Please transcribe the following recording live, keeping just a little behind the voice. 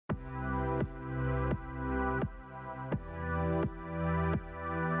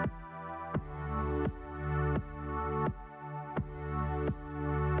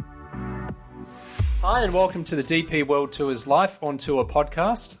Hi and welcome to the DP World Tour's Life on Tour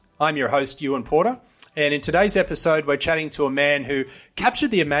podcast. I'm your host, Ewan Porter, and in today's episode we're chatting to a man who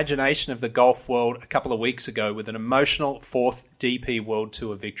captured the imagination of the golf world a couple of weeks ago with an emotional fourth DP World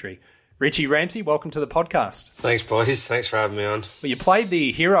Tour victory. Richie Ramsey, welcome to the podcast. Thanks, boys. Thanks for having me on. Well, you played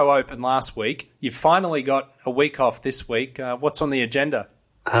the Hero Open last week. You've finally got a week off this week. What's on the agenda?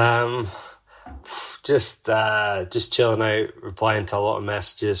 Just chilling out, replying to a lot of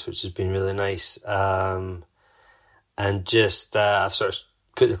messages, which has been really nice. And just I've sort of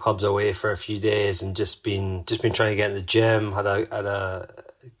put the clubs away for a few days and just been trying to get in the gym. Had a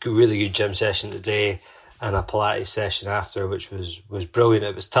really good gym session today and a Pilates session after, which was brilliant.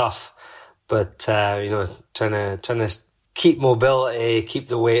 It was tough, but trying to keep mobility, keep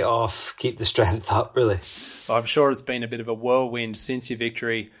the weight off, keep the strength up. Really, I'm sure it's been a bit of a whirlwind since your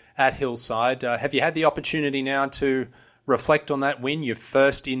victory at Hillside. Have you had the opportunity now to reflect on that win, your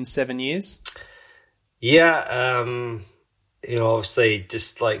first in 7 years? Yeah, obviously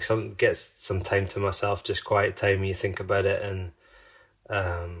just like gets some time to myself, just quiet time when you think about it, and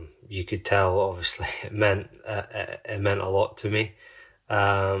you could tell obviously it meant a lot to me,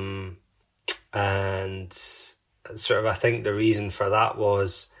 and sort of I think the reason for that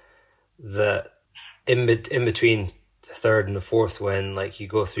was that in between the third and the fourth win, like you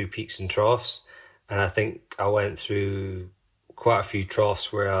go through peaks and troughs, and I think I went through quite a few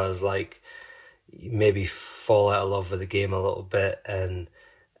troughs where I was like maybe fall out of love with the game a little bit, and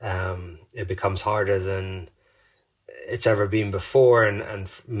it becomes harder than it's ever been before, and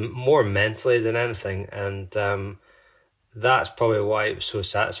more mentally than anything, and that's probably why it was so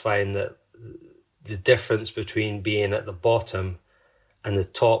satisfying that the difference between being at the bottom and the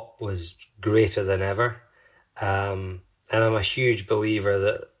top was greater than ever. And I'm a huge believer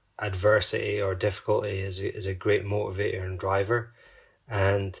that adversity or difficulty is a great motivator and driver.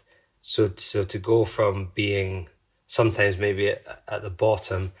 And so to go from being sometimes maybe at the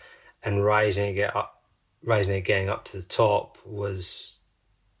bottom and rising again up to the top was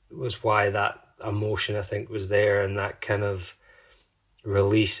why that emotion I think was there, and that kind of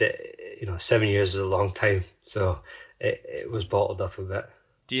release. 7 years is a long time, so it was bottled up a bit.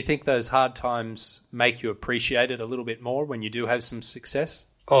 Do you think those hard times make you appreciate it a little bit more when you do have some success?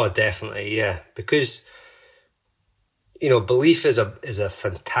 Oh, definitely, yeah. Because, belief is a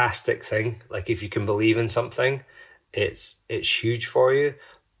fantastic thing. Like if you can believe in something, it's huge for you.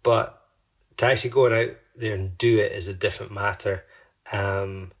 But to actually go out there and do it is a different matter.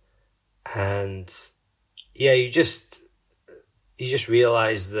 And yeah, you just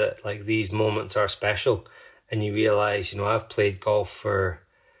realise that like these moments are special, and you realise, I've played golf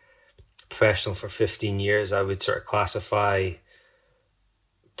professional for 15 years. I would sort of classify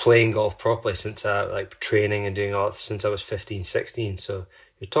playing golf properly since I like training and doing all since I was 15, 16. So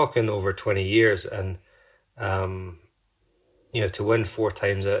you're talking over 20 years, and to win 4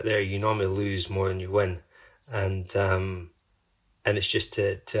 times out there, you normally lose more than you win, and it's just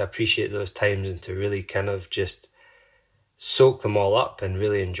to appreciate those times and to really kind of just soak them all up and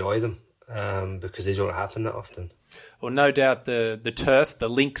really enjoy them, because they don't happen that often. Well, no doubt the turf, the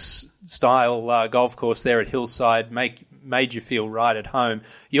links style golf course there at Hillside made you feel right at home.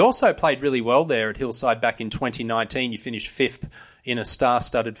 You also played really well there at Hillside back in 2019. You finished 5th in a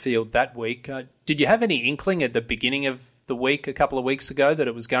star-studded field that week. Did you have any inkling at the beginning of the week, a couple of weeks ago, that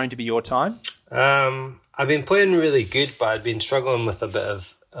it was going to be your time? I've been playing really good, but I'd been struggling with a bit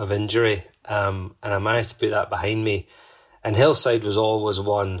of injury, and I managed to put that behind me. And Hillside was always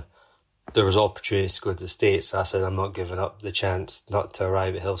one. There was opportunities to go to the States. So I said, I'm not giving up the chance not to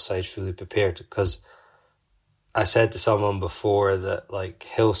arrive at Hillside fully prepared, because I said to someone before that like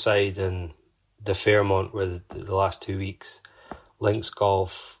Hillside and the Fairmont were the last 2 weeks. Links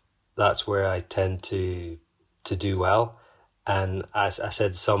golf, that's where I tend to do well. And as I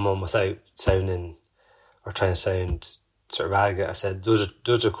said to someone, without sounding or trying to sound sort of arrogant, I said, those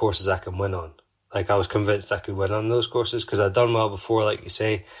are courses I can win on. Like I was convinced I could win on those courses because I'd done well before, like you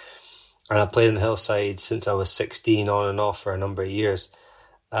say. And I played in Hillside since I was 16 on and off for a number of years.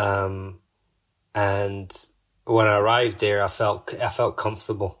 And when I arrived there, I felt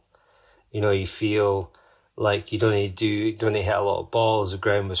comfortable. You feel like you don't need to hit a lot of balls. The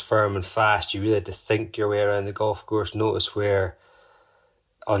ground was firm and fast. You really had to think your way around the golf course. Notice where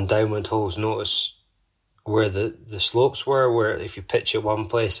on downwind holes, notice where the slopes were, where if you pitch at one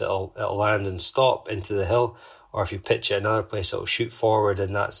place, it'll land and stop into the hill. Or if you pitch at another place, it'll shoot forward,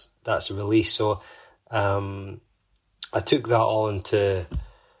 and that's a release. So I took that all into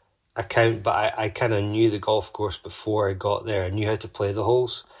account, but I kind of knew the golf course before I got there. I knew how to play the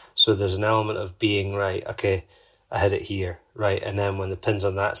holes. So there's an element of being, right, okay, I hit it here, right, and then when the pin's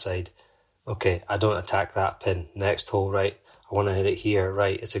on that side, okay, I don't attack that pin. Next hole, right, I want to hit it here.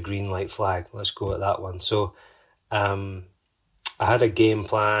 Right, it's a green light flag. Let's go at that one. So I had a game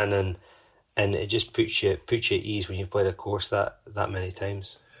plan, and it just puts you at ease when you've played a course that many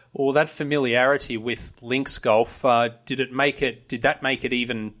times. Well, that familiarity with links golf, did that make it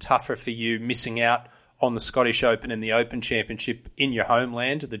even tougher for you missing out on the Scottish Open and the Open Championship in your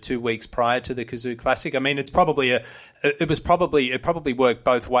homeland the 2 weeks prior to the Kazoo Classic? I mean, it probably worked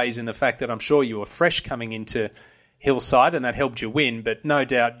both ways in the fact that I'm sure you were fresh coming into Hillside and that helped you win, but no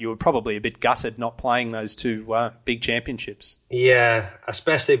doubt you were probably a bit gutted not playing those two big championships. Yeah,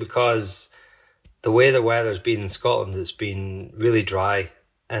 especially because the way the weather's been in Scotland, it's been really dry,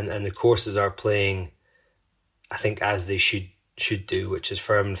 and the courses are playing, I think, as they should do, which is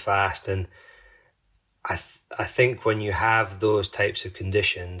firm and fast. And I think when you have those types of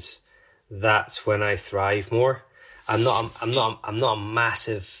conditions, that's when I thrive more. I'm not a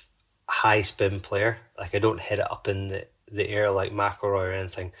massive high spin player. Like, I don't hit it up in the air like McIlroy or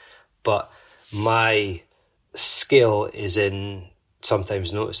anything, but my skill is in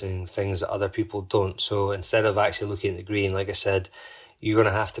sometimes noticing things that other people don't. So instead of actually looking at the green, like I said, you're going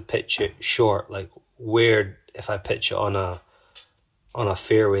to have to pitch it short. Like, where, if I pitch it on a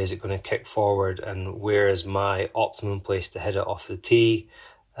fairway, is it going to kick forward, and where is my optimum place to hit it off the tee,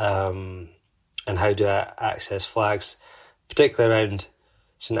 and how do I access flags, particularly around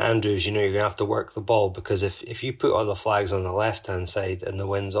St Andrews. You're going to have to work the ball, because if you put all the flags on the left hand side and the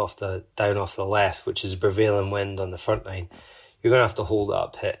wind's down off the left, which is a prevailing wind on the front nine, you're going to have to hold it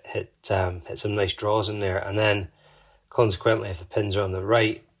up, hit some nice draws in there, and then consequently, if the pins are on the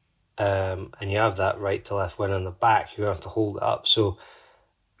right, and you have that right to left wind on the back, you're going to have to hold it up. So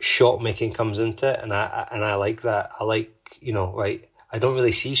shot making comes into it, and I like that. I like, right, I don't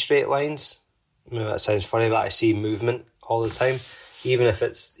really see straight lines. That sounds funny, but I see movement all the time. Even if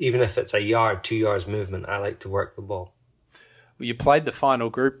it's a yard, 2 yards movement, I like to work the ball. Well, you played the final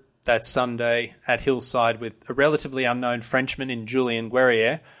group that Sunday at Hillside with a relatively unknown Frenchman in Julien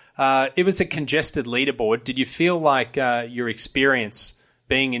Guerrier. It was a congested leaderboard. Did you feel like your experience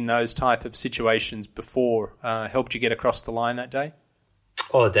being in those type of situations before helped you get across the line that day?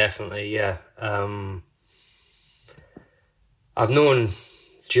 Oh, definitely, yeah. I've known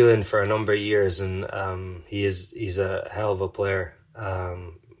Julien for a number of years, and he's a hell of a player.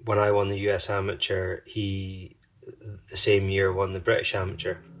 When I won the US Amateur, he the same year won the British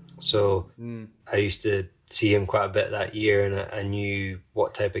Amateur. So I used to see him quite a bit that year, and I knew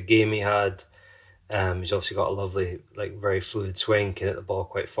what type of game he had. He's obviously got a lovely, very fluid swing, can hit the ball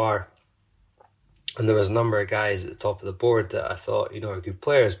quite far. And there was a number of guys at the top of the board that I thought, are good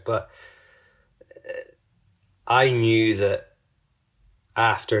players. But I knew that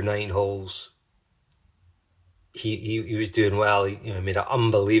after 9 holes, he was doing well. He made an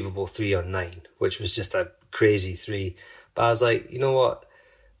unbelievable 3 on 9, which was just a crazy 3. But I was like, you know what?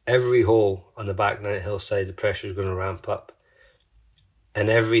 Every hole on the back 9 at Hillside, the pressure is going to ramp up. And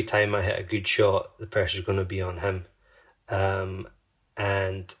every time I hit a good shot, the pressure is going to be on him.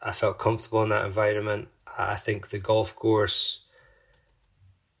 And I felt comfortable in that environment. I think the golf course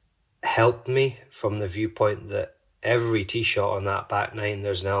helped me from the viewpoint that every tee shot on that back 9,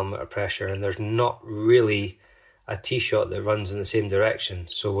 there's an element of pressure, and there's not really a tee shot that runs in the same direction.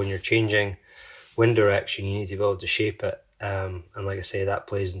 So when you're changing wind direction, you need to be able to shape it. And like I say, that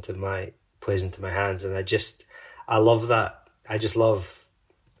plays into my hands, and I love that. I just love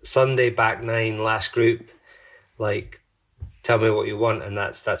Sunday back 9 last group. Tell me what you want, and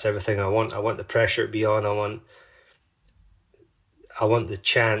that's everything I want. I want the pressure to be on. I want the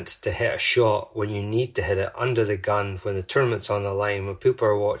chance to hit a shot when you need to hit it, under the gun, when the tournament's on the line, when people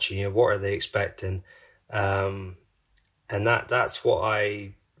are watching you. What are they expecting? And that's what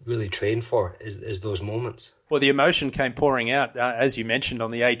I really train for, is those moments. Well, the emotion came pouring out, as you mentioned,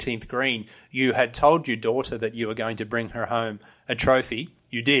 on the 18th green. You had told your daughter that you were going to bring her home a trophy.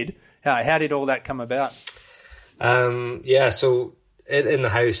 You did. How did all that come about? So in the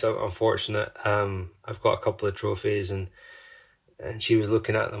house, I'm fortunate. I've got a couple of trophies, and she was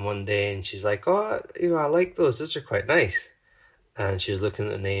looking at them one day, and she's like, "Oh, I like those. Those are quite nice." And she was looking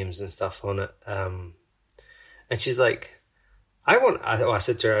at the names and stuff on it. And she's like, I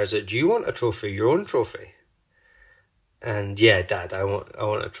said to her, I said, "Do you want a trophy, your own trophy?" And yeah, Dad, I want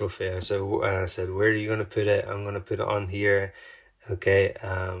a trophy. I said, "Where are you going to put it?" "I'm going to put it on here." "Okay,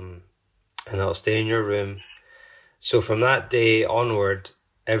 and it'll stay in your room." So from that day onward,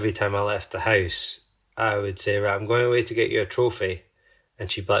 every time I left the house, I would say, "Right, I'm going away to get you a trophy."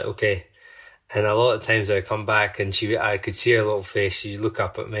 And she'd be like, "Okay." And a lot of times I'd come back, and I could see her little face. She'd look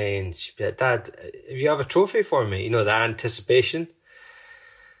up at me, and she'd be like, "Dad, if you have a trophy for me," the anticipation.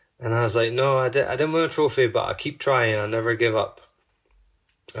 And I was like, no, I didn't win a trophy, but I keep trying. I'll never give up.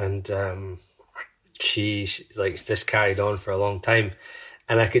 And she like this carried on for a long time,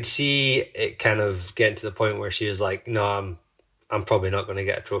 and I could see it kind of getting to the point where she was like, no, I'm probably not going to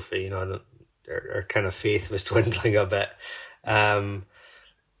get a trophy. You know, her kind of faith was dwindling a bit. And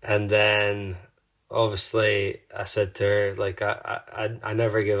then obviously I said to her, like, I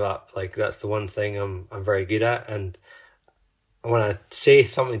never give up. Like, that's the one thing I'm very good at. And when I say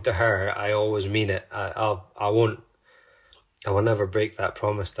something to her, I always mean it. I will never break that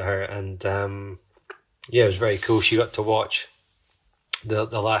promise to her. And yeah, it was very cool. She got to watch the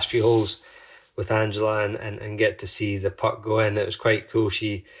last few holes with Angela and get to see the putt go in. It was quite cool.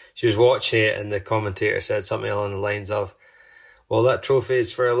 She was watching it, and the commentator said something along the lines of, well, that trophy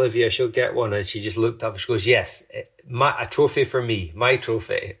is for Olivia, she'll get one. And she just looked up and she goes, yes, a trophy for me, my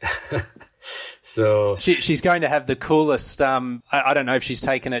trophy. So she's going to have the coolest, I don't know if she's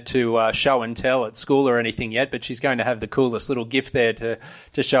taken it to show and tell at school or anything yet, but she's going to have the coolest little gift there to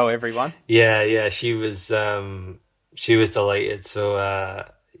show everyone. Yeah, she was delighted. So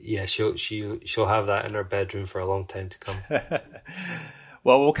yeah, she'll have that in her bedroom for a long time to come.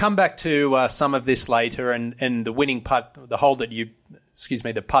 Well, we'll come back to some of this later, and the winning putt, the putt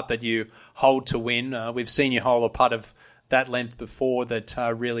that you hold to win. We've seen you hold a putt of that length before that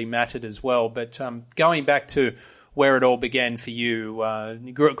really mattered as well. But going back to where it all began for you,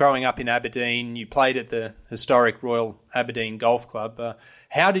 growing up in Aberdeen, you played at the historic Royal Aberdeen Golf Club.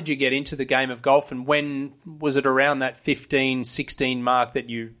 How did you get into the game of golf, and when was it around that 15, 16 mark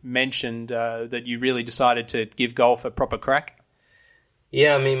that you mentioned that you really decided to give golf a proper crack?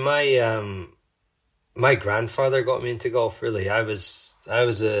 Yeah, I mean, my grandfather got me into golf, really. I was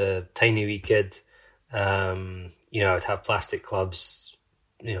a tiny wee kid. You know, I'd have plastic clubs,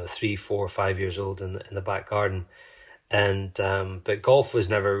 3, 4, 5 years old in the back garden. And but golf was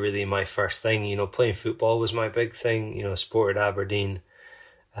never really my first thing. Playing football was my big thing. Sport at Aberdeen.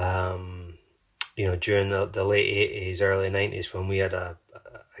 During the late 80s, early 90s, when we had a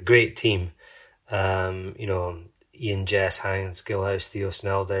great team. Ian, Jess, Hangs, Gilhouse, Theo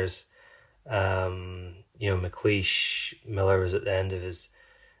Snelders, McLeish, Miller was at the end of his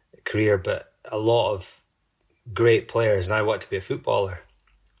career, but a lot of great players, and I wanted to be a footballer.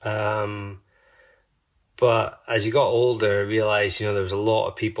 But as you got older, I realised, there was a lot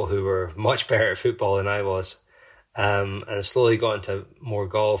of people who were much better at football than I was. And I slowly got into more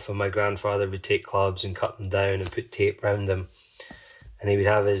golf, and my grandfather would take clubs and cut them down and put tape around them. And he would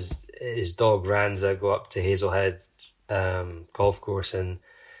have his dog Ranza go up to Hazelhead golf course, and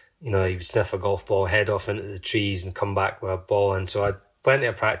he would sniff a golf ball, head off into the trees, and come back with a ball. And so I had plenty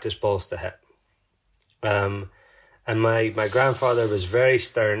of practice balls to hit. And my grandfather was very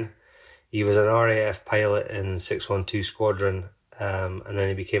stern. He was an RAF pilot in 612 Squadron, and then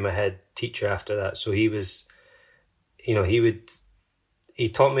he became a head teacher after that. So he was, he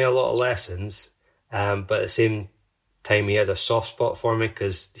taught me a lot of lessons, but at the same time he had a soft spot for me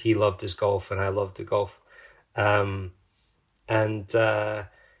because he loved his golf and I loved the golf. It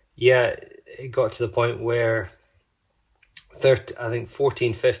got to the point where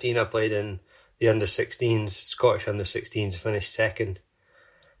 14, 15, I played in the under-16s, Scottish under-16s, finished second.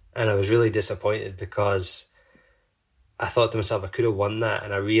 And I was really disappointed because I thought to myself, I could have won that.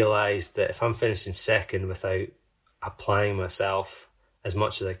 And I realised that if I'm finishing second without applying myself as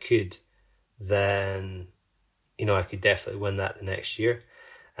much as I could, then, I could definitely win that the next year.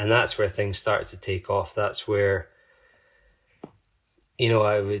 And that's where things started to take off. That's where,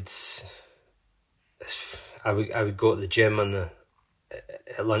 I would go to the gym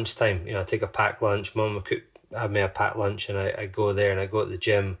at lunchtime. I'd take a packed lunch. Mum would have me a packed lunch, and I'd go there and I'd go to the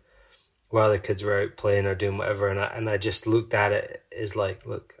gym while the kids were out playing or doing whatever. And I just looked at it as like,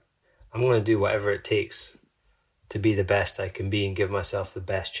 look, I'm going to do whatever it takes to be the best I can be and give myself the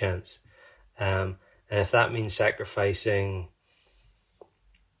best chance. And if that means sacrificing,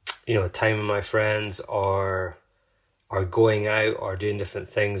 time with my friends or going out or doing different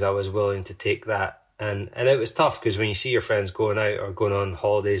things, I was willing to take that. And it was tough because when you see your friends going out or going on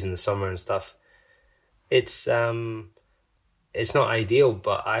holidays in the summer and stuff, it's not ideal,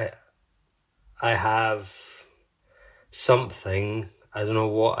 but I have something, I don't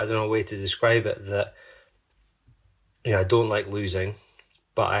know a way to describe it, that I don't like losing,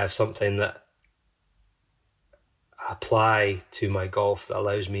 but I have something that I apply to my golf that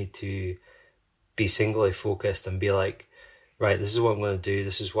allows me to be singly focused and be like, right, this is what I'm going to do.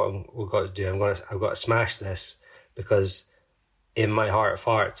 This is what we've got to do. I've got to smash this, because in my heart of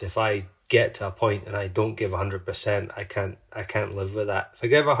hearts, if I get to a point and I don't give 100%, I can't live with that. If I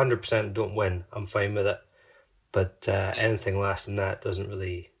give 100% and don't win, I'm fine with it. But anything less than that doesn't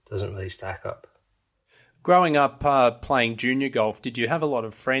really doesn't really stack up. Growing up playing junior golf, did you have a lot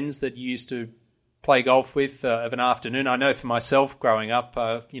of friends that you used to play golf with of an afternoon? I know for myself growing up,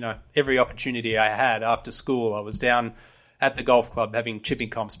 every opportunity I had after school, I was down at the golf club having chipping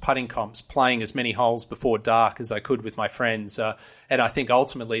comps, putting comps, playing as many holes before dark as I could with my friends. And I think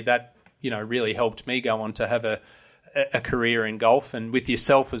ultimately that, really helped me go on to have a career in golf. And with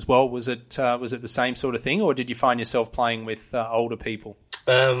yourself as well, was it the same sort of thing, or did you find yourself playing with older people?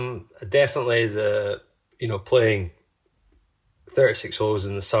 Definitely playing 36 holes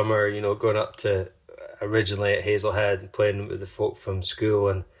in the summer, going up to originally at Hazelhead, playing with the folk from school,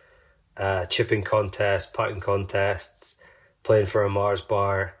 and chipping contests, putting contests, playing for a Mars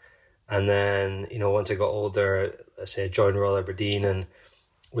bar. And then, once I got older, let's say I joined Royal Aberdeen, and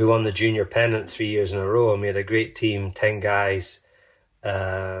we won the junior pennant 3 years in a row, and we had a great team, 10 guys,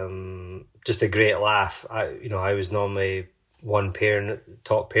 just a great laugh. I was normally one pairing,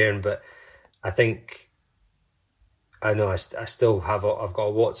 top pairing, but I think I still have I've got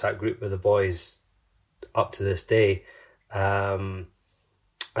a WhatsApp group with the boys up to this day, and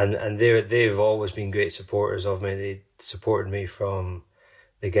they've always been great supporters of me. They supported me from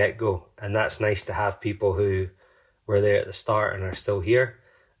the get-go, and that's nice to have people who were there at the start and are still here.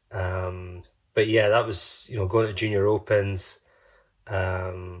 But yeah, that was going to junior opens,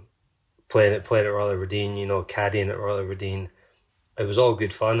 playing at Royal Aberdeen, caddying at Royal Aberdeen. It was all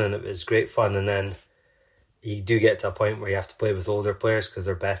good fun, and it was great fun. And then you do get to a point where you have to play with older players because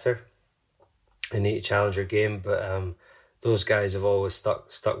they're better and need to challenge your game. But those guys have always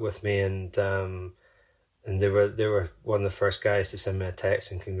stuck with me, and they were one of the first guys to send me a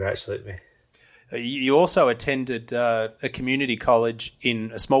text and congratulate me. You also attended a community college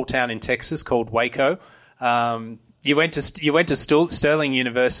in a small town in Texas called Waco. You went to Sterling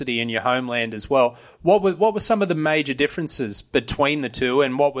University in your homeland as well. What were some of the major differences between the two,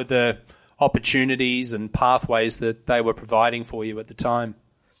 and what were the opportunities and pathways that they were providing for you at the time?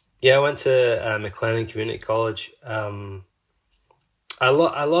 Yeah, I went to McLennan Community College. I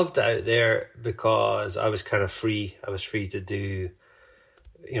loved it out there because I was kind of free. I was free to do,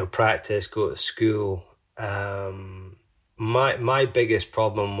 practice, go to school. My biggest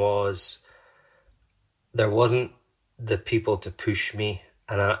problem was there wasn't the people to push me,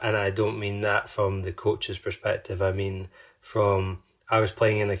 and I don't mean that from the coach's perspective. I mean I was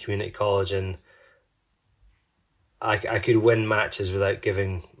playing in a community college, and I could win matches without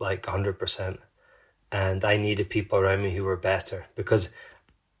giving like 100%, and I needed people around me who were better, because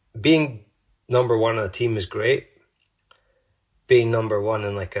being number one on a team is great. Being number one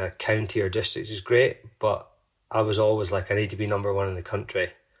in like a county or district is great, but I was always like, I need to be number one in the country.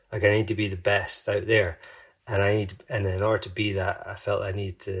 Like, I need to be the best out there, and in order to be that, I felt I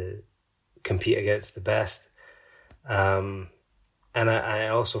need to compete against the best. And I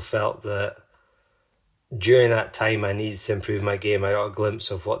also felt that during that time I needed to improve my game. I got a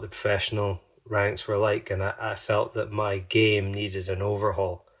glimpse of what the professional ranks were like, and I felt that my game needed an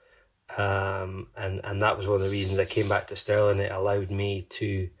overhaul. And that was one of the reasons I came back to Stirling. It allowed me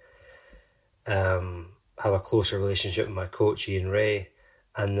to have a closer relationship with my coach, Ian Ray.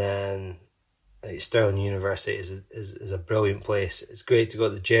 And then Stirling University is a brilliant place. It's great to go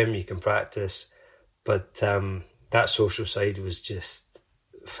to the gym, you can practice, but that social side was just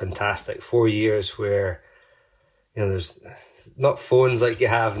fantastic. 4 years where there's not phones like you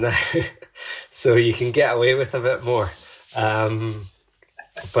have now, so you can get away with a bit more.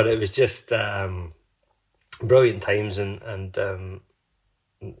 But it was just brilliant times, and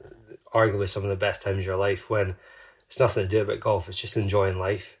arguably some of the best times of your life, when it's nothing to do about golf, it's just enjoying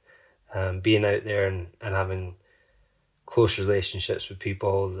life, being out there and having close relationships with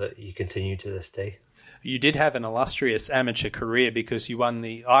people that you continue to this day. You did have an illustrious amateur career, because you won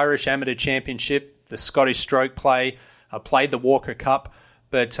the Irish Amateur Championship, the Scottish Stroke Play, played the Walker Cup,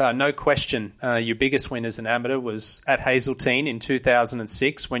 but no question your biggest win as an amateur was at Hazeltine in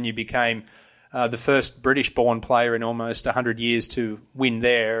 2006, when you became the first British-born player in almost 100 years to win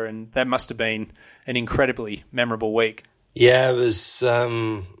there, and that must have been an incredibly memorable week. Yeah, it was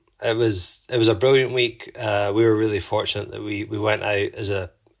a brilliant week. We were really fortunate that we went out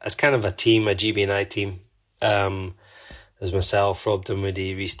as kind of a team, a GB&I team. There's myself, Rob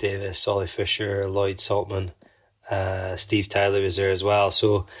Dunwoody, Rhys Davis, Ollie Fisher, Lloyd Saltman, Steve Tyler was there as well.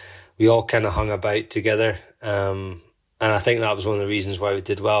 So we all kind of hung about together. And I think that was one of the reasons why we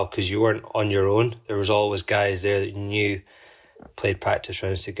did well, because you weren't on your own. There was always guys there that you knew, played practice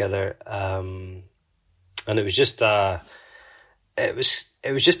rounds together. And it was just it was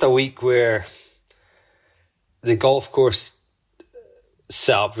just a week where the golf course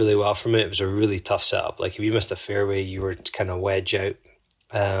set up really well for me. It was a really tough setup. Like, if you missed a fairway, you were kind of wedge out.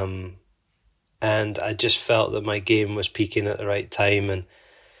 And I just felt that my game was peaking at the right time. And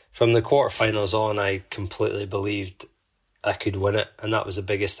from the quarterfinals on, I completely believed I could win it. And that was the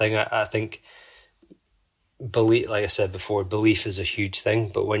biggest thing. I think, belief, like I said before, belief is a huge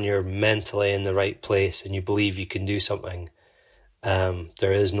thing. But when you're mentally in the right place and you believe you can do something,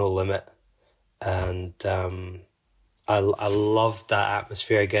 there is no limit. And I loved that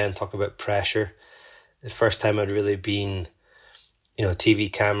atmosphere again. Talk about pressure. The first time I'd really been,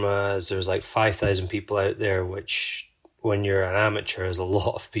 TV cameras, there was like 5,000 people out there, which when you're an amateur is a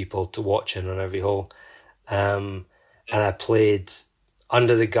lot of people to watching on every hole. And I played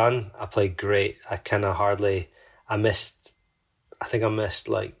under the gun. I played great. I missed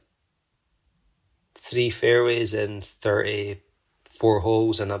like 3 fairways in 34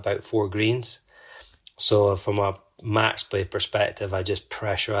 holes and about 4 greens. So from a match play perspective, I just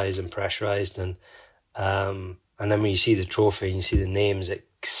pressurized. And then when you see the trophy and you see the names, it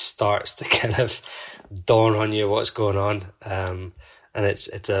starts to kind of dawn on you what's going on. And it's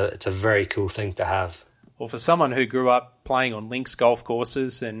a very cool thing to have. Well, for someone who grew up playing on links golf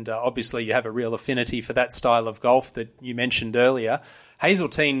courses, and obviously you have a real affinity for that style of golf that you mentioned earlier,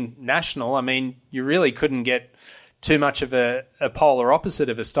 Hazeltine National, I mean, you really couldn't get too much of a polar opposite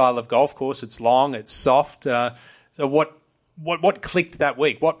of a style of golf course. It's long, it's soft. So what clicked that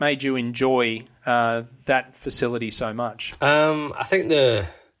week? What made you enjoy that facility so much? I think the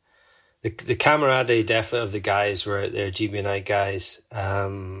camaraderie definitely of the guys were out there, GB&I guys.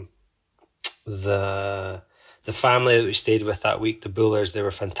 The family that we stayed with that week, the Bullers, they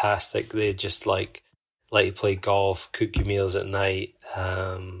were fantastic. They just like to play golf, cook you meals at night.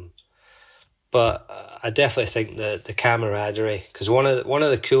 But I definitely think that the camaraderie, because one of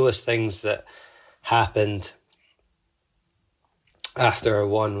the coolest things that happened after I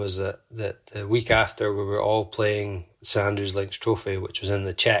won was that the week after we were all playing Sanders Links Trophy, which was in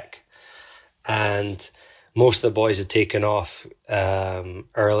the Czech, and most of the boys had taken off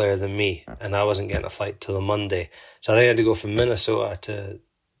earlier than me, and I wasn't getting a flight till the Monday. So I think I had to go from Minnesota to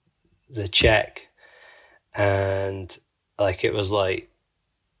the Czech, and it was like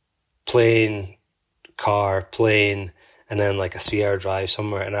plane, and then like a 3-hour drive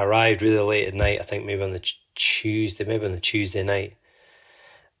somewhere. And I arrived really late at night, I think maybe on the Tuesday night.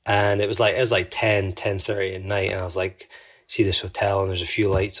 And it was like 10:30 at night, and I was like, see this hotel and there's a few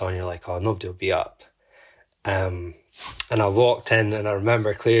lights on, you're like, oh, nobody will be up. And I walked in, and I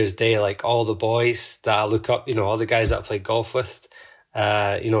remember clear as day, like all the boys that I look up, all the guys that I played golf with,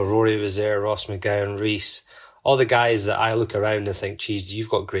 Rory was there, Ross McGowan, Reese, all the guys that I look around and think, geez, you've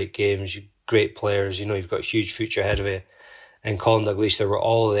got great games, you great players, you've got a huge future ahead of you. And Colin Dalglish, they were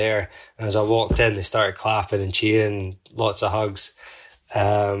all there. And as I walked in, they started clapping and cheering, lots of hugs.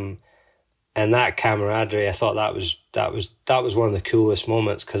 And that camaraderie, I thought that was one of the coolest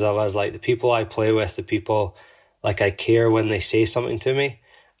moments, because I was like, the people I play with, the people, like, I care when they say something to me,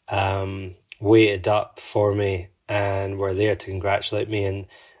 waited up for me and were there to congratulate me. And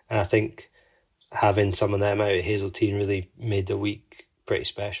I think having some of them out at Hazeltine really made the week pretty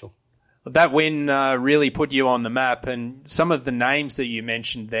special. That win really put you on the map, and some of the names that you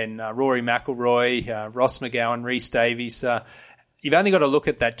mentioned then, Rory McIlroy, Ross McGowan, Rhys Davies, you've only got to look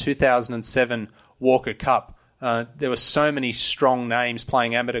at that 2007 Walker Cup. There were so many strong names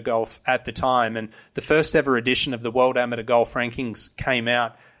playing amateur golf at the time, and the first ever edition of the World Amateur Golf Rankings came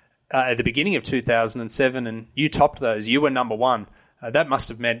out at the beginning of 2007, and you topped those. You were number 1. That must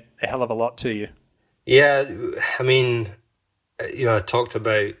have meant a hell of a lot to you. Yeah, I mean, I talked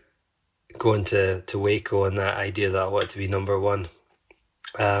about going to Waco and that idea that I wanted to be number 1.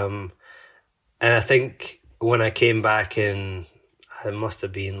 And I think when I came back in, it must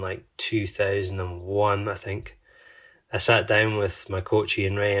have been like 2001, I think, I sat down with my coach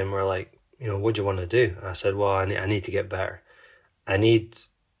Ian Ray and we're like, what do you want to do? And I said, well, I need to get better. I need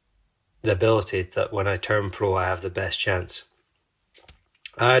the ability that when I turn pro, I have the best chance.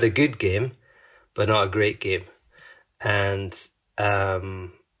 I had a good game, but not a great game. And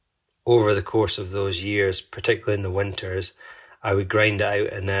over the course of those years, particularly in the winters, I would grind it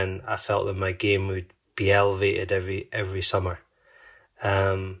out, and then I felt that my game would be elevated every summer.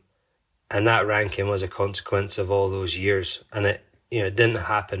 And that ranking was a consequence of all those years. And it didn't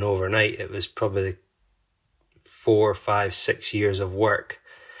happen overnight. It was probably 4, 5, 6 years of work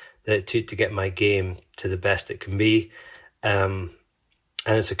that it took to get my game to the best it can be. And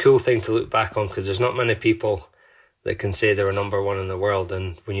it's a cool thing to look back on, because there's not many people that can say they were number 1 in the world.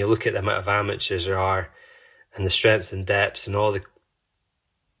 And when you look at the amount of amateurs there are, and the strength and depth and all the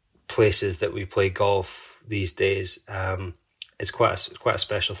places that we play golf these days, it's quite a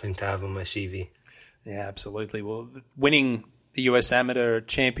special thing to have on my CV. Yeah, absolutely. Well, winning the US Amateur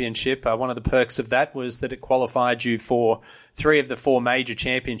Championship. One of the perks of that was that it qualified you for 3 of the 4 major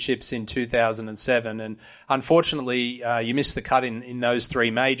championships in 2007. And unfortunately, you missed the cut in those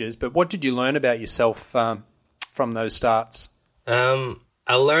 3 majors. But what did you learn about yourself from those starts?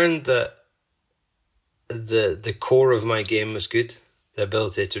 I learned that the core of my game was good. The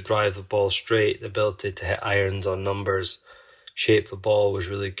ability to drive the ball straight, the ability to hit irons on numbers, shape the ball was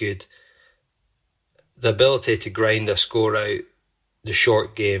really good. The ability to grind a score out, the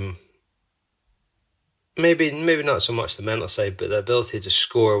short game, maybe not so much the mental side, but the ability to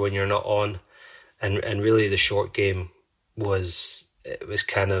score when you're not on, and really the short game was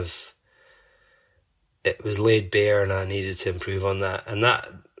laid bare, and I needed to improve on that. And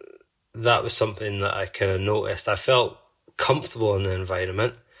that was something that I kind of noticed. I felt comfortable in the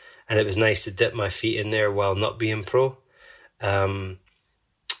environment, and it was nice to dip my feet in there while not being pro. And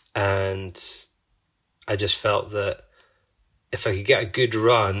I just felt that if I could get a good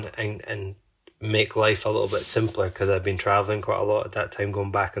run and make life a little bit simpler, because I've been travelling quite a lot at that time,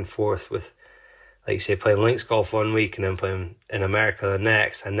 going back and forth with, like you say, playing links golf one week and then playing in America the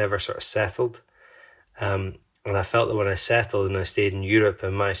next, I never sort of settled. And I felt that when I settled and I stayed in Europe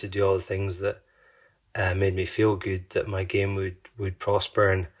and managed to do all the things that made me feel good, that my game would prosper.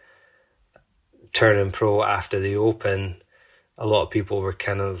 And turning pro after the Open, a lot of people were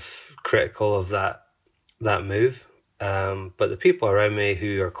kind of critical of that move. But the people around me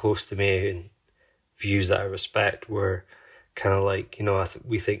who are close to me and views that I respect were kind of like,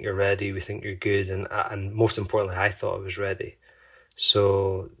 we think you're ready, we think you're good. And most importantly, I thought I was ready.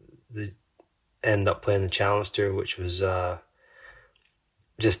 So end up playing the Challenge Tour, which was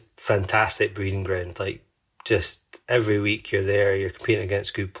just fantastic breeding ground. Like, just every week you're there, you're competing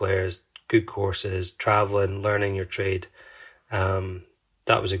against good players, good courses, traveling, learning your trade.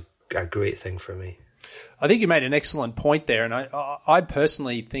 That was a great thing for me. I think you made an excellent point there, and I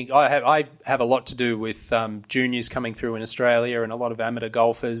personally think I have a lot to do with juniors coming through in Australia and a lot of amateur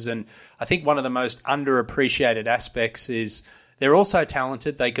golfers, and I think one of the most underappreciated aspects is they're also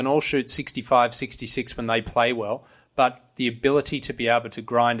talented. They can all shoot 65, 66 when they play well, but the ability to be able to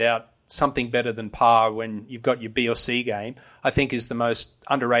grind out something better than par when you've got your B or C game, I think is the most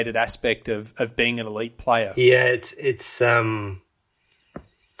underrated aspect of being an elite player. Yeah, it's not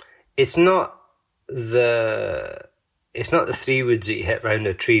the 3 woods that you hit round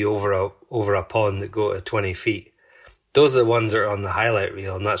a tree over a pond that go to 20 feet. Those are the ones that are on the highlight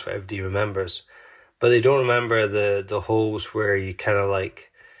reel, and that's what everybody remembers. But they don't remember the holes where you kind of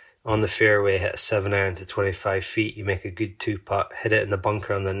like on the fairway hit a 7-iron to 25 feet, you make a good 2-putt, hit it in the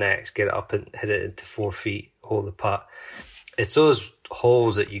bunker on the next, get it up and hit it into 4 feet, hold the putt. It's those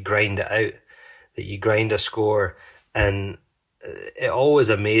holes that you grind it out, that you grind a score. And it always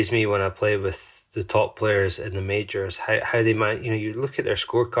amazed me when I play with the top players in the majors, how they might, you look at their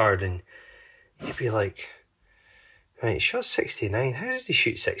scorecard and you'd be like, right, he shot 69. How did he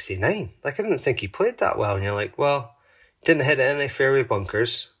shoot 69? Like, I didn't think he played that well. And you're like, well, didn't hit any fairway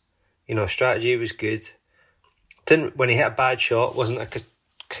bunkers. Strategy was good. When he hit a bad shot, wasn't a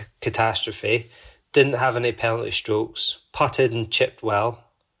catastrophe. Didn't have any penalty strokes. Putted and chipped well.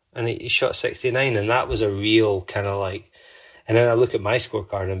 And he shot 69. And that was a real kind of like, and then I look at my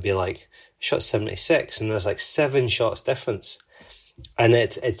scorecard and be like, shot 76, and there's like 7 shots difference. And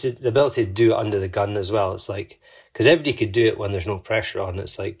it's the ability to do it under the gun as well. It's like, because everybody could do it when there's no pressure on.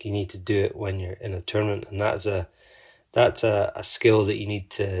 It's like you need to do it when you're in a tournament, and that's a skill that you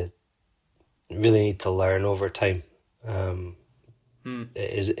really need to learn over time.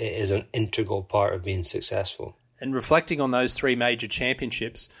 It is an integral part of being successful. And reflecting on those 3 major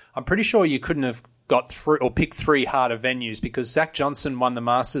championships, I'm pretty sure you couldn't have got through or picked 3 harder venues, because Zach Johnson won the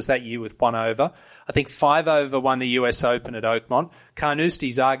Masters that year with 1 over. I think 5 over won the US Open at Oakmont.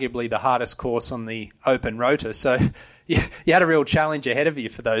 Carnoustie's arguably the hardest course on the Open Rota. So you had a real challenge ahead of you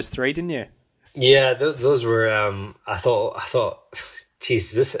for those 3, didn't you? Yeah, those were. I thought,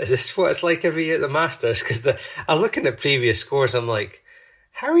 geez, is this what it's like every year at the Masters? Because I was looking at previous scores, I'm like,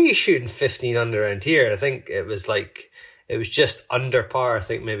 how are you shooting 15 under around here? I think it was just under par. I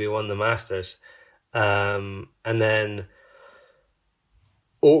think maybe won the Masters. And then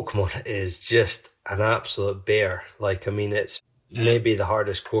Oakmont is just an absolute bear. Like, I mean, it's maybe the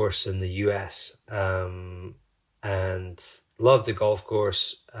hardest course in the US. And love the golf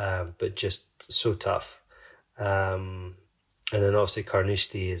course, but just so tough. And then obviously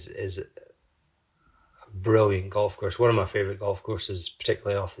Carnoustie is a brilliant golf course. One of my favourite golf courses,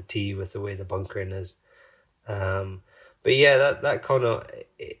 particularly off the tee with the way the bunkering is. But yeah, that kind of...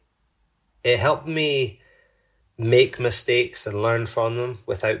 It helped me make mistakes and learn from them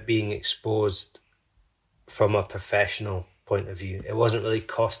without being exposed from a professional point of view. It wasn't really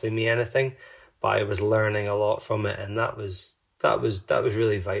costing me anything, but I was learning a lot from it, and that was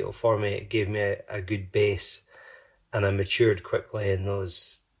really vital for me. It gave me a good base, and I matured quickly in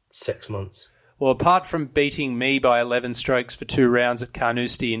those 6 months. Well, apart from beating me by 11 strokes for 2 rounds at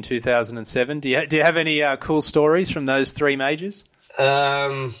Carnoustie in 2007, do you have any cool stories from those 3 majors?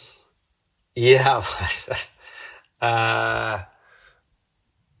 Yeah, I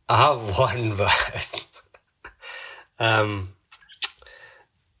have one, but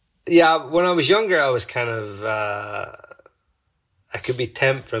yeah, when I was younger, I was kind of I could be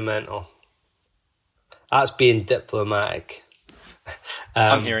temperamental. That's being diplomatic.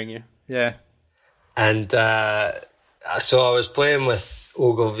 I'm hearing you. Yeah. And so I was playing with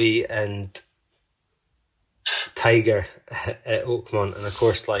Ogilvy and Tiger at Oakmont, and of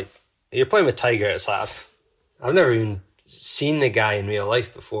course, like, you're playing with Tiger, it's like I've never even seen the guy in real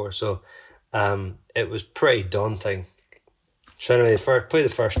life before, so it was pretty daunting. So anyway, play the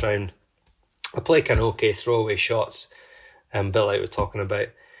first round. I play kind of okay, throwaway shots, Bill Light was talking about,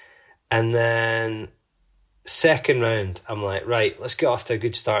 and then second round, I'm like, right, let's get off to a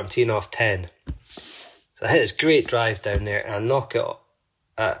good start. I'm teeing off 10. So I hit this great drive down there, and I knock it,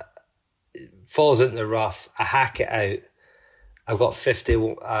 falls into the rough. I hack it out. I've got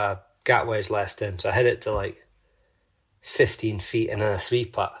 50 gatways left in, so I hit it to like 15 feet and then a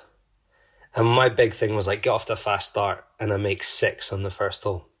 3-putt. And my big thing was like, get off to a fast start, and I make 6 on the first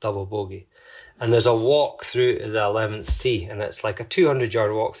hole, double bogey. And there's a walk through to the 11th tee, and it's like a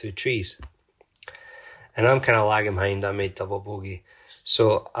 200-yard walk through trees. And I'm kind of lagging behind. I made double bogey.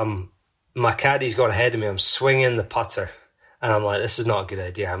 So my caddy's gone ahead of me. I'm swinging the putter. And I'm like, this is not a good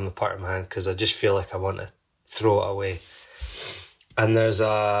idea having the putter in my hand, because I just feel like I want to throw it away. And there's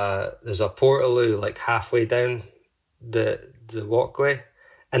a portaloo like halfway down the walkway,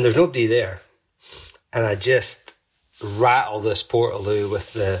 and there's nobody there. And I just rattle this portaloo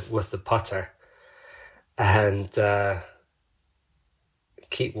with the putter, and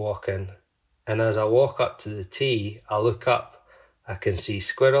keep walking. And as I walk up to the tee, I look up, I can see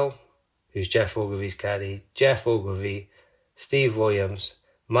Squirrel, who's Jeff Ogilvy's caddy, Jeff Ogilvy, Steve Williams,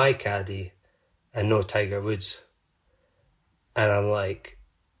 my caddy, and no Tiger Woods. And I'm like,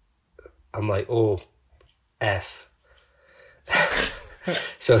 oh, F.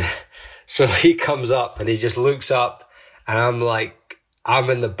 So he comes up and he just looks up, and I'm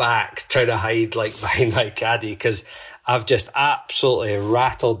in the back trying to hide like behind my caddy, because I've just absolutely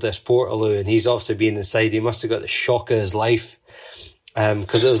rattled this portaloo, and he's obviously been inside. He must have got the shock of his life,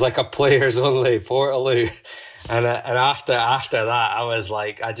 because it was like a players only portaloo. And after that, I was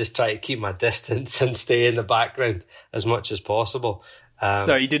like, I just try to keep my distance and stay in the background as much as possible.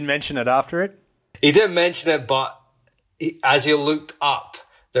 So he didn't mention it after it? He didn't mention it, but as he looked up,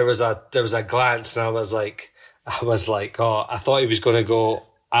 there was a glance, and I was like, oh, I thought he was going to go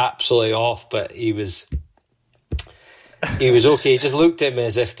absolutely off, but he was okay. He just looked at me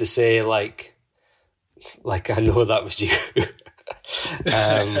as if to say, like I know that was you.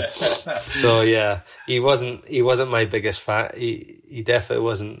 So yeah, he wasn't my biggest fan. He definitely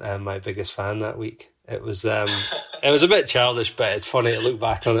wasn't my biggest fan that week. It was a bit childish, but it's funny to look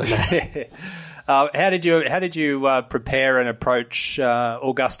back on it now. How did you prepare and approach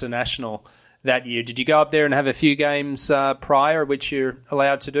Augusta National that year? Did you go up there and have a few games prior, which you're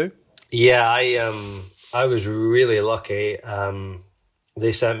allowed to do? Yeah, I was really lucky.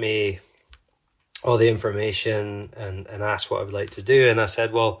 They sent me all the information and asked what I would like to do. And I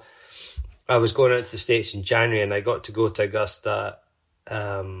said, well, I was going out to the States in January, and I got to go to Augusta.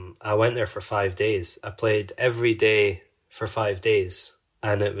 I went there for 5 days. I played every day for 5 days,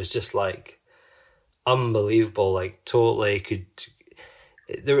 and it was just like unbelievable. Like totally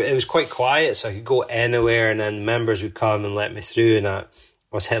it was quite quiet, so I could go anywhere, and then members would come and let me through, and I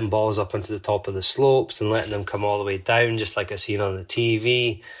was hitting balls up onto the top of the slopes and letting them come all the way down, just like I seen on the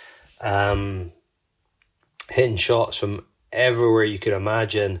TV. Hitting shots from everywhere you could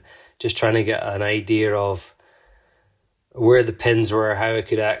imagine, just trying to get an idea of where the pins were, how I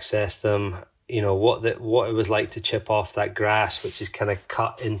could access them, you know, what it was like to chip off that grass, which is kind of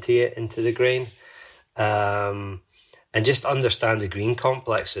cut into the green, and just understand the green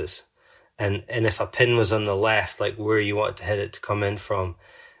complexes, and if a pin was on the left, like where you wanted to hit it to come in from.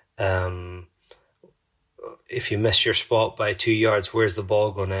 If you miss your spot by 2 yards, where's the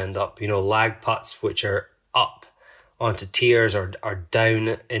ball going to end up? You know, lag putts, which are up onto tiers or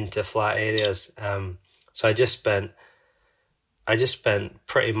down into flat areas. So I just spent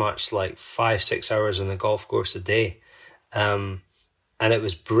pretty much like 5-6 hours on the golf course a day. And it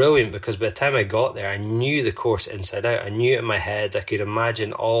was brilliant, because by the time I got there, I knew the course inside out. I knew it in my head. I could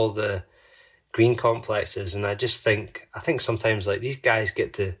imagine all the green complexes, and I think sometimes like these guys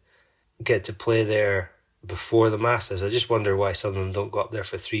get to play there before the Masters. I just wonder why some of them don't go up there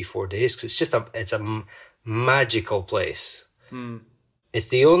for 3-4 days, because it's a magical place. It's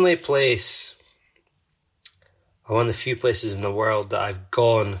the only place, one of the few places in the world that I've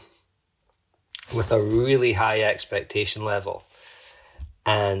gone with a really high expectation level,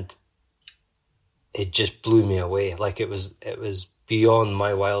 and it just blew me away. Like it was beyond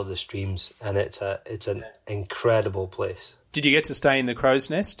my wildest dreams, and it's an incredible place. Did you get to stay in the Crow's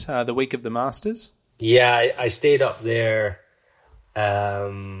Nest the week of the Masters? Yeah, I stayed up there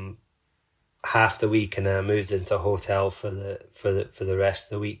half the week, and then I moved into a hotel for the rest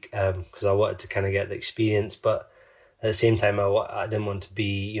of the week because I wanted to kind of get the experience, but at the same time I didn't want to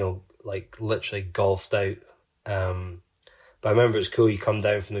be like literally golfed out. But I remember it's cool. You come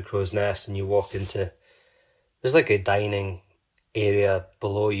down from the Crow's Nest and you walk into, there's like a dining area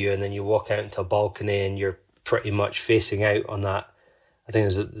below you, and then you walk out into a balcony and you're pretty much facing out on that. I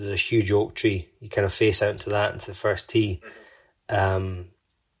think there's a huge oak tree. You kind of face out into that, into the first tee. And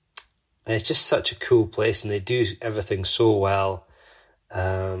it's just such a cool place, and they do everything so well.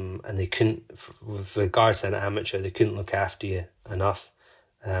 And they couldn't, with regards to an amateur, they couldn't look after you enough.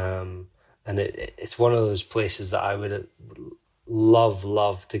 And it's one of those places that I would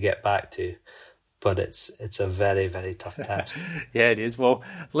love to get back to, but it's a very, very tough task. Yeah, it is. Well,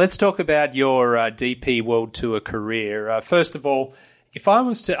 let's talk about your DP World Tour career. First of all, if I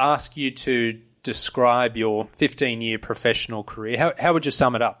was to ask you to describe your 15-year professional career, how would you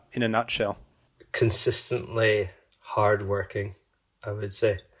sum it up in a nutshell? Consistently hardworking, I would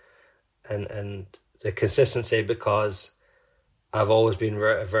say. And the consistency, because I've always been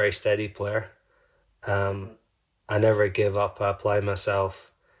a very steady player. I never give up. I apply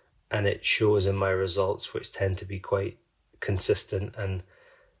myself, and it shows in my results, which tend to be quite consistent and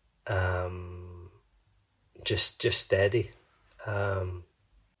just steady.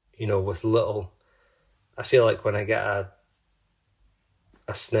 With little, I feel like when I get a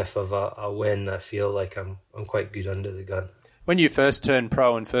sniff of a win, I feel like I'm quite good under the gun. When you first turned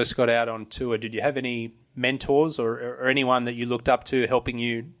pro and first got out on tour, did you have any mentors or anyone that you looked up to helping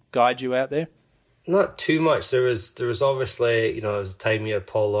you guide you out there? Not too much. There was obviously, there was a time you had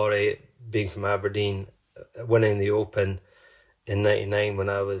Paul Lawrie, being from Aberdeen, winning the Open in 99 when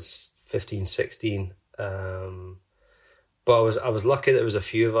I was 15, 16. But I was lucky that there was a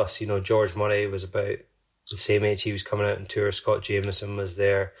few of us. George Murray was about the same age. He was coming out on tour. Scott Jamieson was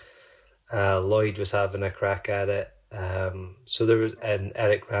there. Lloyd was having a crack at it. So there was, and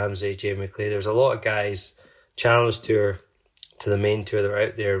Eric Ramsey, Jamie Clay. There was a lot of guys, Challenge Tour to the main tour that were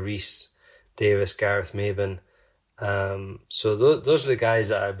out there. Reese Davis, Gareth Maben. So those are the guys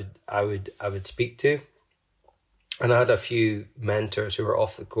that I would speak to. And I had a few mentors who were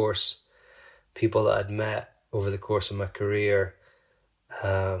off the course, people that I'd met over the course of my career.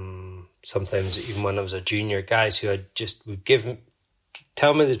 Sometimes even when I was a junior, guys who I just would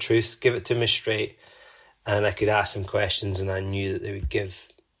tell me the truth, give it to me straight, and I could ask them questions, and I knew that they would give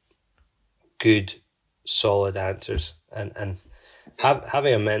good, solid answers. And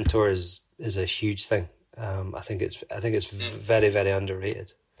having a mentor is a huge thing. I think it's very, very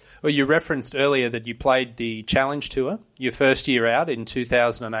underrated. Well, you referenced earlier that you played the Challenge Tour your first year out in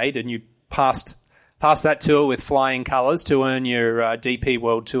 2008, and you passed that tour with flying colours to earn your DP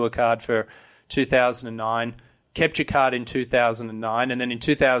World Tour card for 2009. Kept your card in 2009, and then in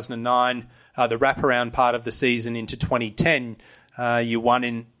 2009, the wraparound part of the season into 2010, you won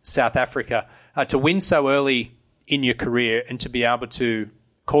in South Africa. To win so early in your career and to be able to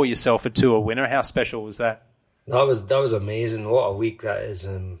call yourself a tour winner, how special was that? That was amazing. What a week that is.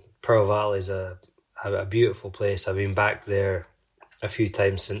 Pearl Valley is a beautiful place. I've been back there a few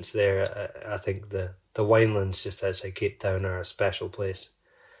times since there. I think the winelands just outside Cape Town are a special place.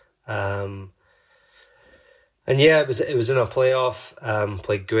 And yeah, it was in a playoff.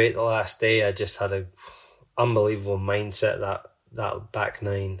 Played great the last day. I just had an unbelievable mindset that back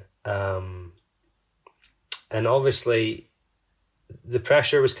nine. And obviously the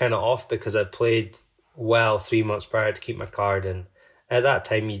pressure was kind of off because I played well 3 months prior to keep my card, and at that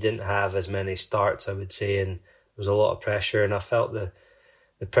time you didn't have as many starts, I would say, and there was a lot of pressure, and I felt the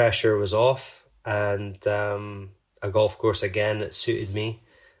pressure was off, and a golf course again that suited me,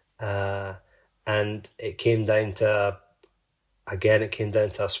 and it came down to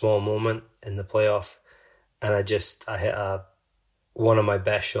a small moment in the playoff, and I hit one of my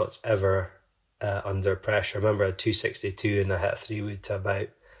best shots ever under pressure. I remember I had 262 and I hit a 3-wood to about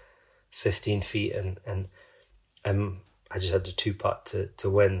 15 feet, and I just had the 2-putt to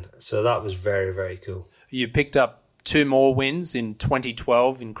win. So that was very, very cool. You picked up two more wins in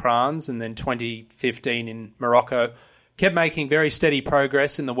 2012 in Crans and then 2015 in Morocco. Kept making very steady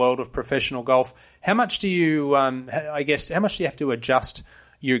progress in the world of professional golf. How much do you, how much do you have to adjust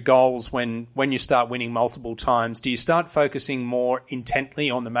your goals when you start winning multiple times? Do you start focusing more intently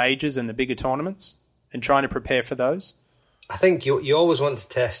on the majors and the bigger tournaments and trying to prepare for those? I think you always want to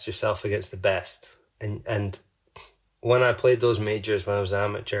test yourself against the best. And when I played those majors when I was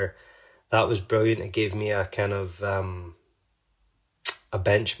amateur, that was brilliant. It gave me a kind of a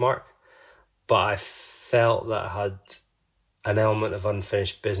benchmark. But I felt that I had an element of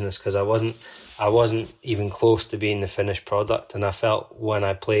unfinished business because I wasn't even close to being the finished product. And I felt when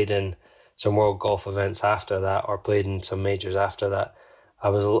I played in some world golf events after that, or played in some majors after that, I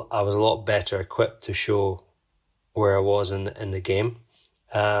was a lot better equipped to show where I was in the game.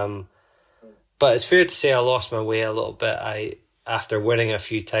 But it's fair to say I lost my way a little bit. After winning a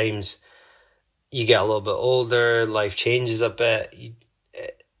few times, you get a little bit older, life changes a bit.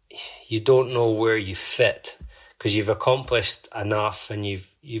 You don't know where you fit because you've accomplished enough and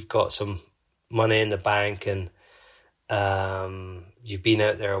you've got some money in the bank and you've been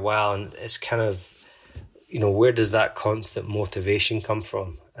out there a while, and it's kind of, where does that constant motivation come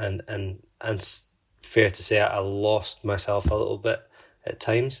from? And it's fair to say I lost myself a little bit at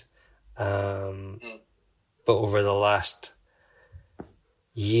times. But over the last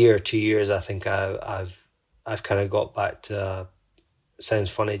year, 2 years, I think I've kind of got back to,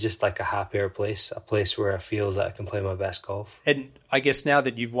 sounds funny, just like a happier place, a place where I feel that I can play my best golf. And I guess now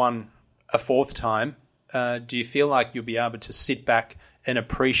that you've won a fourth time, do you feel like you'll be able to sit back and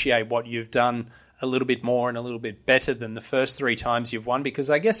appreciate what you've done a little bit more and a little bit better than the first three times you've won? Because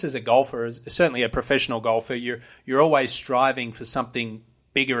I guess as a golfer, certainly a professional golfer, you're always striving for something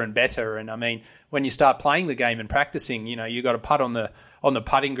bigger and better. And I mean, when you start playing the game and practicing, you got to putt on the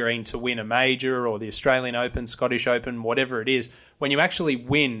putting green to win a major or the Australian Open, Scottish Open, whatever it is. When you actually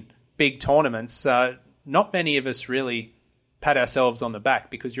win big tournaments, not many of us really pat ourselves on the back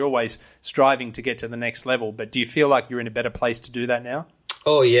because you're always striving to get to the next level. But do you feel like you're in a better place to do that now?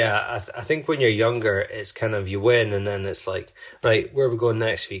 Oh, yeah. I think when you're younger, it's kind of you win and then it's like, right, where are we going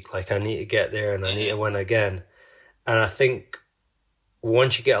next week? Like, I need to get there and I need to win again. And I think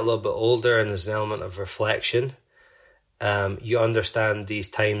once you get a little bit older and there's an element of reflection, you understand these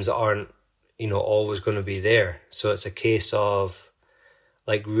times aren't, always going to be there. So it's a case of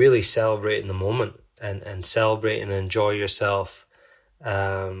like really celebrating the moment and celebrate and enjoy yourself.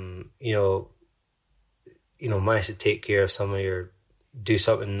 Manage to take care of do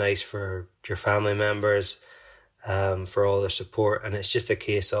something nice for your family members, for all their support. And it's just a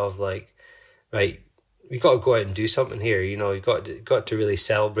case of like, right, you got to go out and do something here. You got to really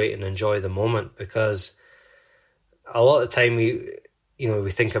celebrate and enjoy the moment, because a lot of the time we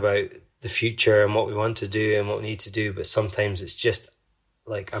think about the future and what we want to do and what we need to do, but sometimes it's just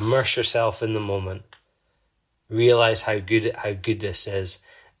like immerse yourself in the moment, realize how good this is,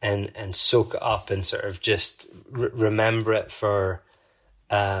 and soak it up and sort of just remember it for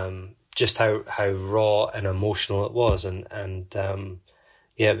just how raw and emotional it was.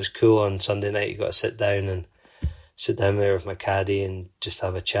 It was cool on Sunday night. You got to sit down there with my caddy and just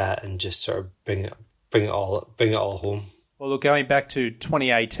have a chat and just sort of bring it all home. Well, look, going back to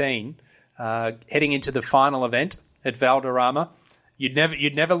 2018, heading into the final event at Valderrama, you'd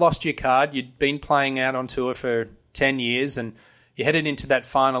never lost your card. You'd been playing out on tour for 10 years, and you headed into that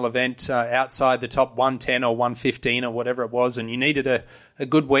final event outside the top 110 or 115 or whatever it was, and you needed a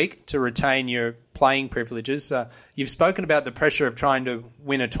good week to retain your playing privileges. You've spoken about the pressure of trying to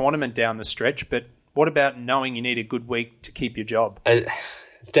win a tournament down the stretch, but what about knowing you need a good week to keep your job?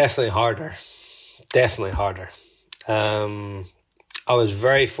 Definitely harder. I was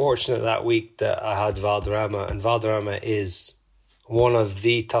very fortunate that week that I had Valderrama, and Valderrama is one of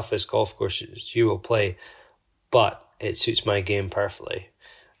the toughest golf courses you will play, but it suits my game perfectly.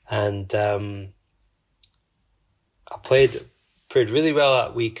 And I played really well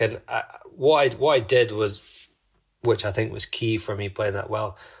that week. And what I did was, which I think was key for me playing that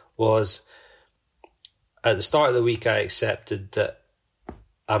well, was at the start of the week I accepted that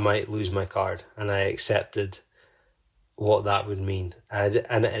I might lose my card, and I accepted what that would mean.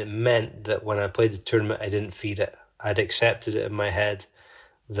 And it meant that when I played the tournament, I didn't feed it. I'd accepted it in my head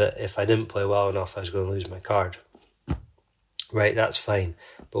that if I didn't play well enough, I was going to lose my card. Right, that's fine.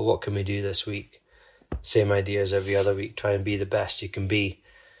 But what can we do this week? Same idea as every other week. Try and be the best you can be.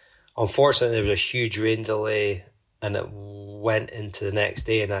 Unfortunately, there was a huge rain delay, and it went into the next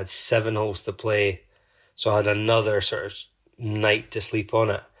day, and I had 7 holes to play. So I had another sort of night to sleep on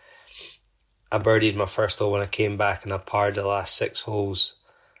it. I birdied my first hole when I came back, and I parred the last 6 holes.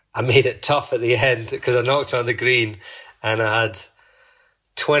 I made it tough at the end because I knocked on the green and I had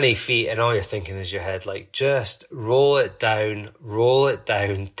 20 feet, and all you're thinking is your head, like, just roll it down,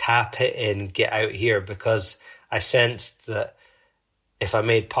 tap it in, get out here, because I sensed that if I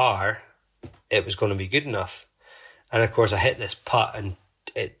made par, it was going to be good enough. And of course I hit this putt and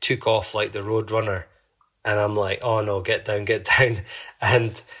it took off like the road runner, and I'm like, oh no, get down.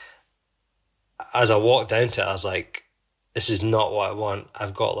 And as I walked down to it, I was like, this is not what I want.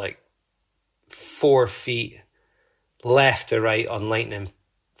 I've got like 4 feet left to right on lightning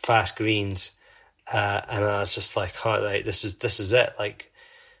fast greens, and I was just like, oh, like this is it. Like,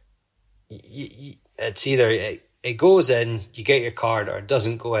 it's either it goes in, you get your card, or it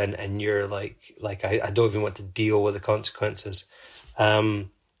doesn't go in, and you're like I don't even want to deal with the consequences.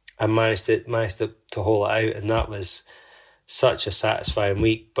 I managed to hold it out, and that was such a satisfying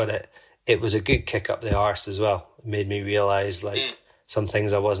week. But it was a good kick up the arse as well. It made me realise like some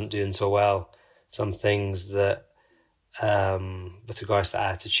things I wasn't doing so well, some things that with regards to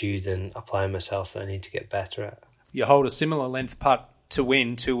attitude and applying myself that I need to get better at. You hold a similar length putt to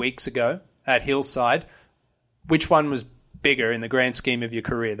win 2 weeks ago at Hillside. Which one was bigger in the grand scheme of your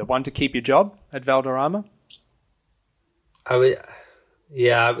career? The one to keep your job at Valderrama? I would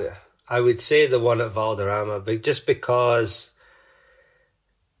say the one at Valderrama, but just because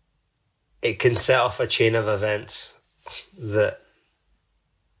it can set off a chain of events that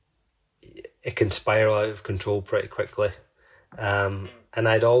it can spiral out of control pretty quickly. And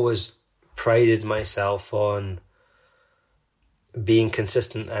I'd always prided myself on being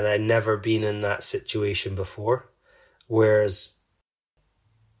consistent, and I'd never been in that situation before. Whereas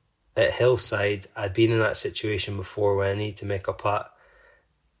at Hillside, I'd been in that situation before where I need to make a putt,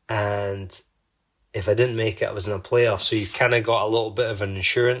 and if I didn't make it, I was in a playoff. So you've kind of got a little bit of an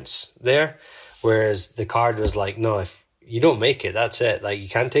insurance there. Whereas the card was like, no, if you don't make it, that's it. Like, you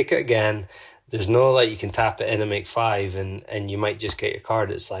can't take it again. There's no like you can tap it in and make 5 and you might just get your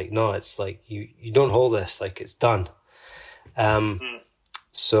card. It's like, no, it's like you don't hold this, like it's done.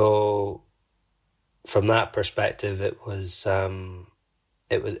 So from that perspective, it was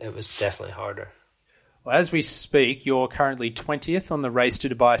definitely harder. Well, as we speak, you're currently 20th on the Race to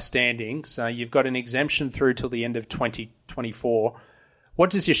Dubai standings. You've got an exemption through till the end of 2024. What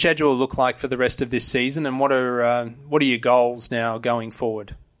does your schedule look like for the rest of this season, and what are your goals now going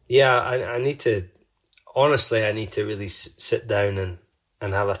forward? Yeah, I need to really sit down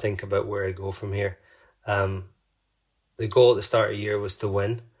and have a think about where I go from here. The goal at the start of the year was to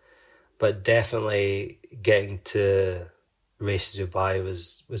win, but definitely getting to Race to Dubai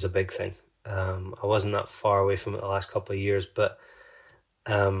was a big thing. I wasn't that far away from it the last couple of years, but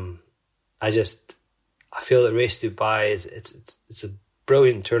I feel that Race to Dubai it's a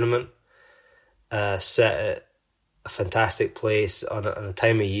brilliant tournament, set at a fantastic place on a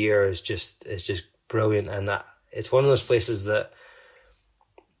time of year is just brilliant, and that it's one of those places that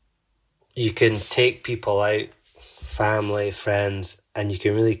you can take people out, family, friends, and you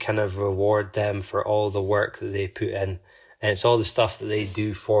can really kind of reward them for all the work that they put in, and it's all the stuff that they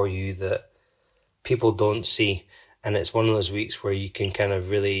do for you that people don't see, and it's one of those weeks where you can kind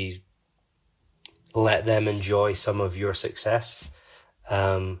of really let them enjoy some of your success.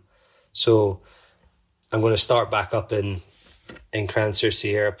 So I'm going to start back up in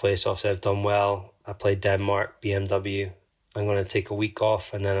Cran-sur-Sierre, a place obviously I've done well. I played Denmark, BMW. I'm going to take a week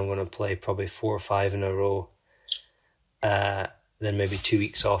off, and then I'm going to play probably 4 or 5 in a row. Then maybe 2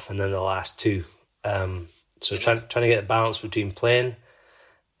 weeks off, and then the last 2. So trying to get a balance between playing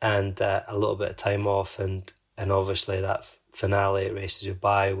and a little bit of time off, and obviously that finale at Race to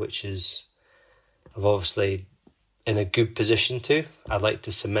Dubai, which is I've obviously in a good position to. I'd like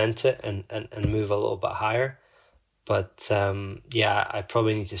to cement it and move a little bit higher. But I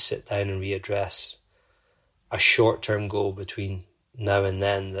probably need to sit down and readdress a short-term goal between now and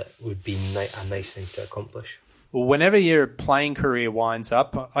then that would be a nice thing to accomplish. Well, whenever your playing career winds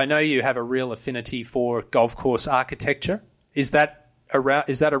up, I know you have a real affinity for golf course architecture. Is that a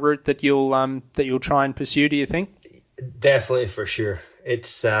route that you'll try and pursue, do you think? Definitely, for sure.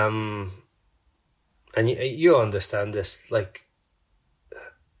 It's and you'll understand this, like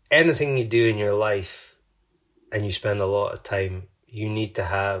anything you do in your life and you spend a lot of time,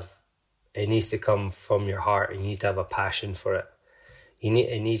 it needs to come from your heart, and you need to have a passion for it.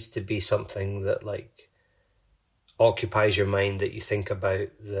 It needs to be something that like occupies your mind, that you think about,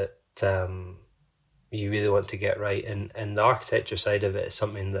 that you really want to get right. And the architecture side of it is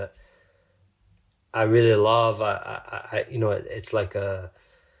something that I really love. It's like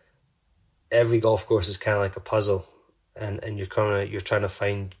every golf course is kind of like a puzzle, and you're trying to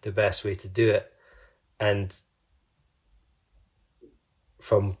find the best way to do it. And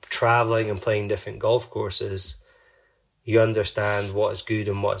from traveling and playing different golf courses, you understand what is good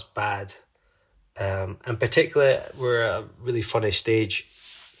and what's bad. And particularly, we're at a really funny stage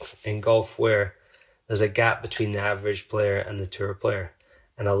in golf where there's a gap between the average player and the tour player.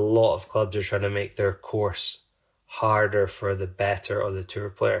 And a lot of clubs are trying to make their course harder for the better or the tour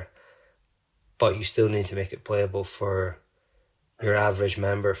player. But you still need to make it playable for your average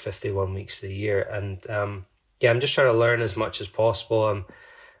member 51 weeks a year. And I'm just trying to learn as much as possible. I'm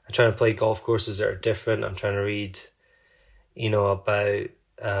trying to play golf courses that are different. I'm trying to read, about,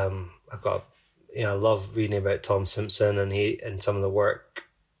 I love reading about Tom Simpson and some of the work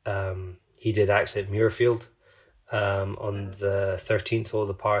he did actually at Muirfield on the 13th hole of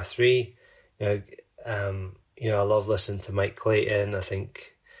the par 3. I love listening to Mike Clayton. I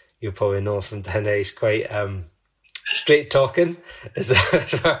think you'll probably know him from down there. He's quite straight talking. Is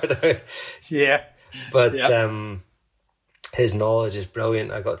that yeah. But his knowledge is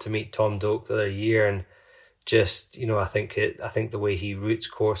brilliant. I got to meet Tom Doak the other year, and just I think the way he routes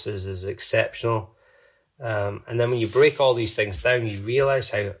courses is exceptional. And then when you break all these things down, you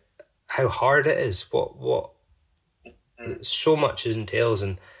realise how hard it is. What so much it entails.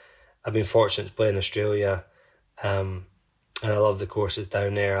 And I've been fortunate to play in Australia, and I love the courses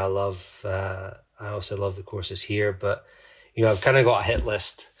down there. I also love the courses here. But I've kind of got a hit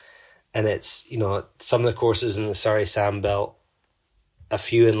list. And it's, some of the courses in the Surrey Sandbelt, a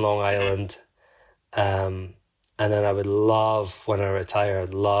few in Long Island. And then I would love, when I retire,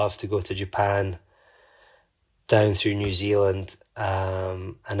 I'd love to go to Japan, down through New Zealand,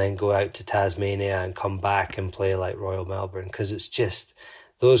 and then go out to Tasmania and come back and play like Royal Melbourne. Because it's just,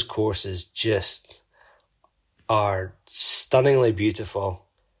 those courses just are stunningly beautiful,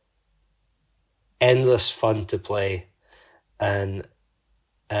 endless fun to play, and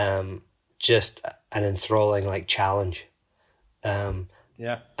just an enthralling challenge. And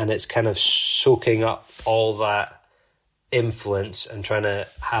it's kind of soaking up all that influence and trying to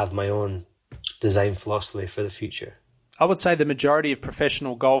have my own design philosophy for the future. I would say the majority of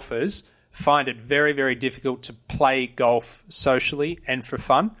professional golfers find it very, very difficult to play golf socially and for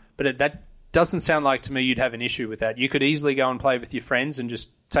fun, but that doesn't sound like to me you'd have an issue with that. You could easily go and play with your friends and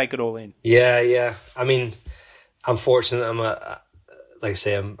just take it all in. Yeah. I mean, I'm fortunate. I'm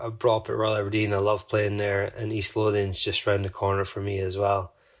brought up at Royal Aberdeen. I love playing there, and East Lothian's just round the corner for me as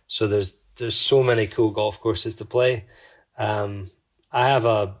well. So there's so many cool golf courses to play. I have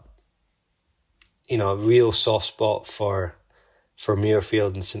a real soft spot for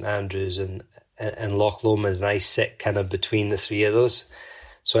Muirfield and St Andrews and Loch Lomond, and I sit kind of between the three of those.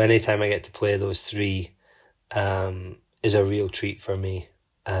 So anytime I get to play those three is a real treat for me.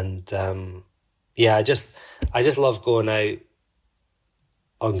 And I just love going out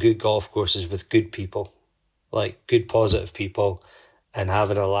on good golf courses with good people, like good positive people, and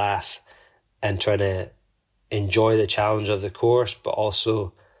having a laugh and trying to enjoy the challenge of the course, but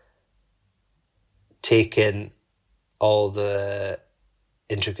also take in all the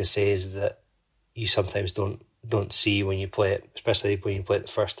intricacies that you sometimes don't see when you play it, especially when you play it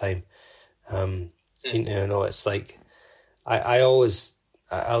the first time. It's like I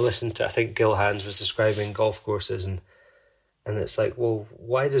listen to, I think Gil Hands was describing golf courses, and it's like, well,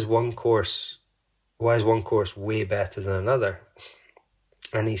 why is one course way better than another?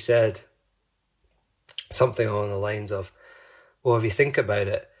 And he said something along the lines of, well, if you think about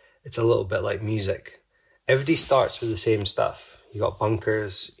it, it's a little bit like music. Everybody starts with the same stuff. You got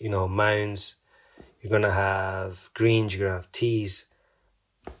bunkers, mounds, you're going to have greens, you're going to have tees.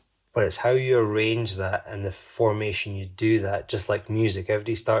 But it's how you arrange that and the formation you do that, just like music.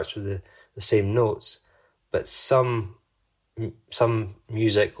 Everybody starts with the same notes, but some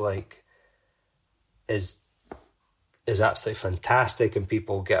music is absolutely fantastic and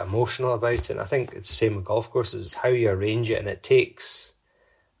people get emotional about it. And I think it's the same with golf courses. It's how you arrange it, and it takes,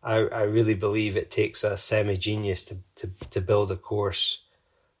 I really believe it takes a semi-genius to build a course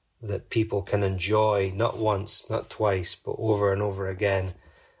that people can enjoy, not once, not twice, but over and over again.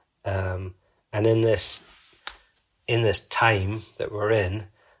 And in this time that we're in,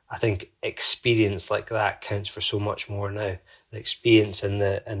 I think experience like that counts for so much more now. The experience and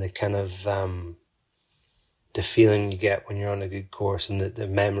the kind of the feeling you get when you're on a good course, and the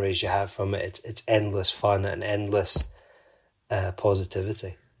memories you have from it. It's endless fun and endless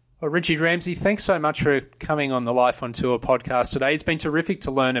positivity. Well, Richie Ramsay, thanks so much for coming on the Life on Tour podcast today. It's been terrific to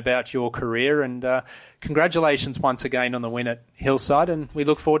learn about your career, and congratulations once again on the win at Hillside, and we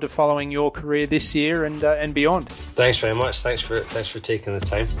look forward to following your career this year and beyond. Thanks very much. Thanks for taking the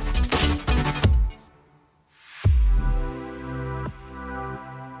time.